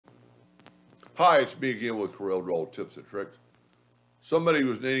Hi, it's me again with Corel Draw Tips and Tricks. Somebody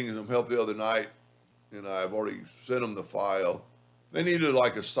was needing some help the other night, and I've already sent them the file. They needed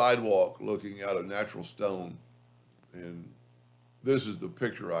like a sidewalk looking out of natural stone, and this is the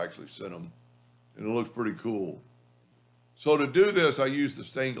picture I actually sent them, and it looks pretty cool. So to do this, I used the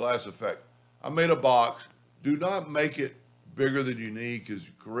stained glass effect. I made a box. Do not make it bigger than you need because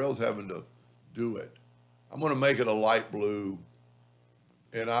Corel's having to do it. I'm going to make it a light blue,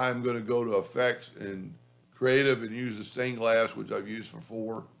 and I'm going to go to effects and creative and use the stained glass, which I've used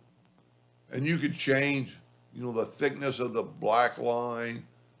before. And you can change, the thickness of the black line.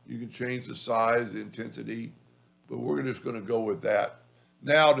 You can change the size, the intensity, but we're just going to go with that.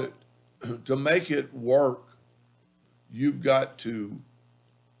 Now, to make it work, you've got to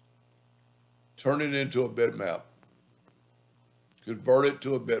turn it into a bitmap. Convert it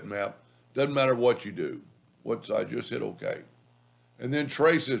to a bitmap. Doesn't matter what you do. What side, just hit OK. And then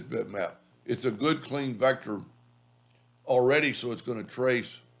trace this bitmap. It's a good clean vector already, so it's going to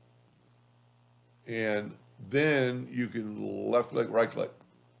trace. And then you can left click, right click.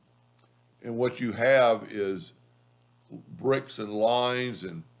 And what you have is bricks and lines,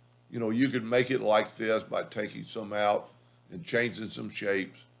 and you can make it like this by taking some out and changing some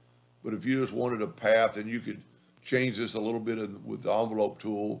shapes. But if you just wanted a path, and you could change this a little bit with the envelope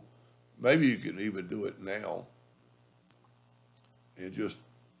tool, maybe you can even do it now. And just,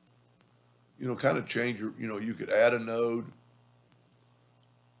 kind of change your, you could add a node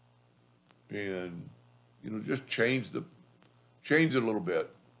and, just change it a little bit.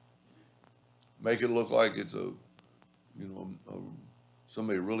 Make it look like it's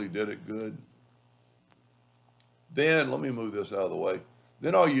somebody really did it good. Then, let me move this out of the way.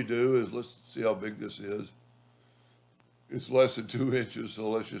 Then all you do is, let's see how big this is. It's less than 2 inches, so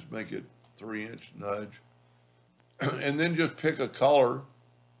let's just make it 3-inch nudge. And then just pick a color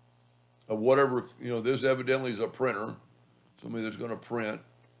of whatever, this evidently is a printer, somebody that's going to print,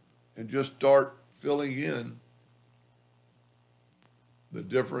 and just start filling in the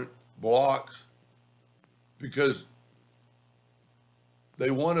different blocks, because they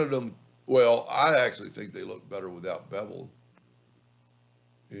wanted them, well, I actually think they look better without bevel.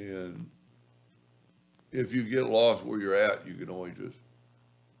 And if you get lost where you're at, you can always just,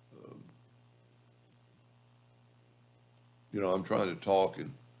 I'm trying to talk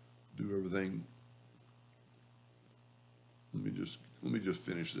and do everything. Let me just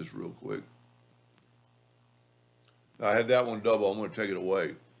finish this real quick. I had that one double. I'm going to take it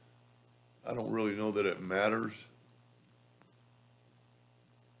away. I don't really know that it matters.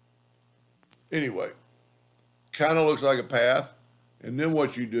 Anyway, kind of looks like a path. And then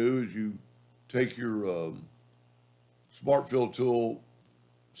what you do is you take your Smart Fill tool,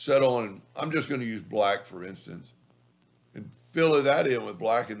 set on, I'm just going to use black for instance, and fill that in with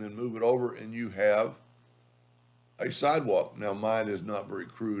black, and then move it over, and you have a sidewalk. Now mine is not very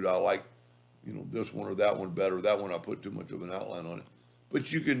crude. I like, this one or that one better. That one I put too much of an outline on it.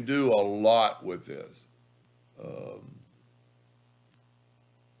 But you can do a lot with this.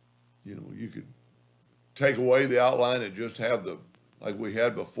 You could take away the outline and just have like we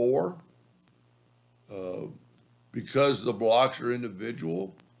had before. Because the blocks are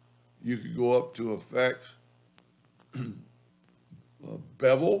individual, you could go up to effects,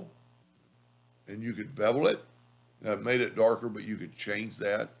 bevel, and you could bevel it. Now, it made it darker, but you could change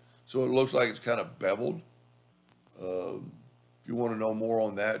that so it looks like it's kind of beveled. If you want to know more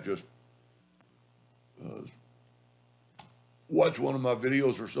on that, just watch one of my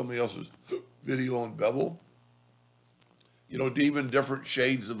videos or somebody else's video on bevel. Even different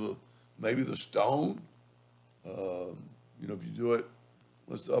shades of maybe the stone. If you do it,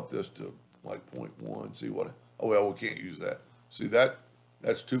 let's up this to like 0.1, see what, oh, well, we can't use that. See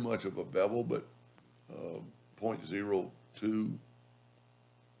that's too much of a bevel, but 0.02. And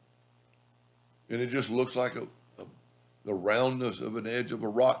it just looks like the roundness of an edge of a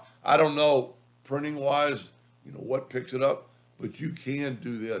rock. I don't know, printing wise, what picks it up, but you can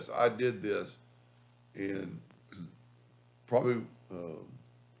do this. I did this, and probably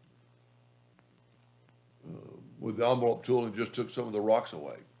with the envelope tool, and just took some of the rocks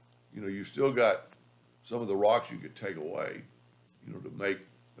away. You still got some of the rocks you could take away, to make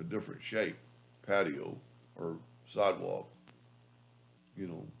a different shape, patio or sidewalk.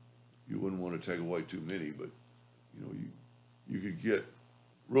 You wouldn't want to take away too many, but you could get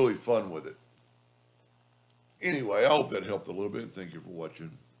really fun with it. Anyway, I hope that helped a little bit. Thank you for watching.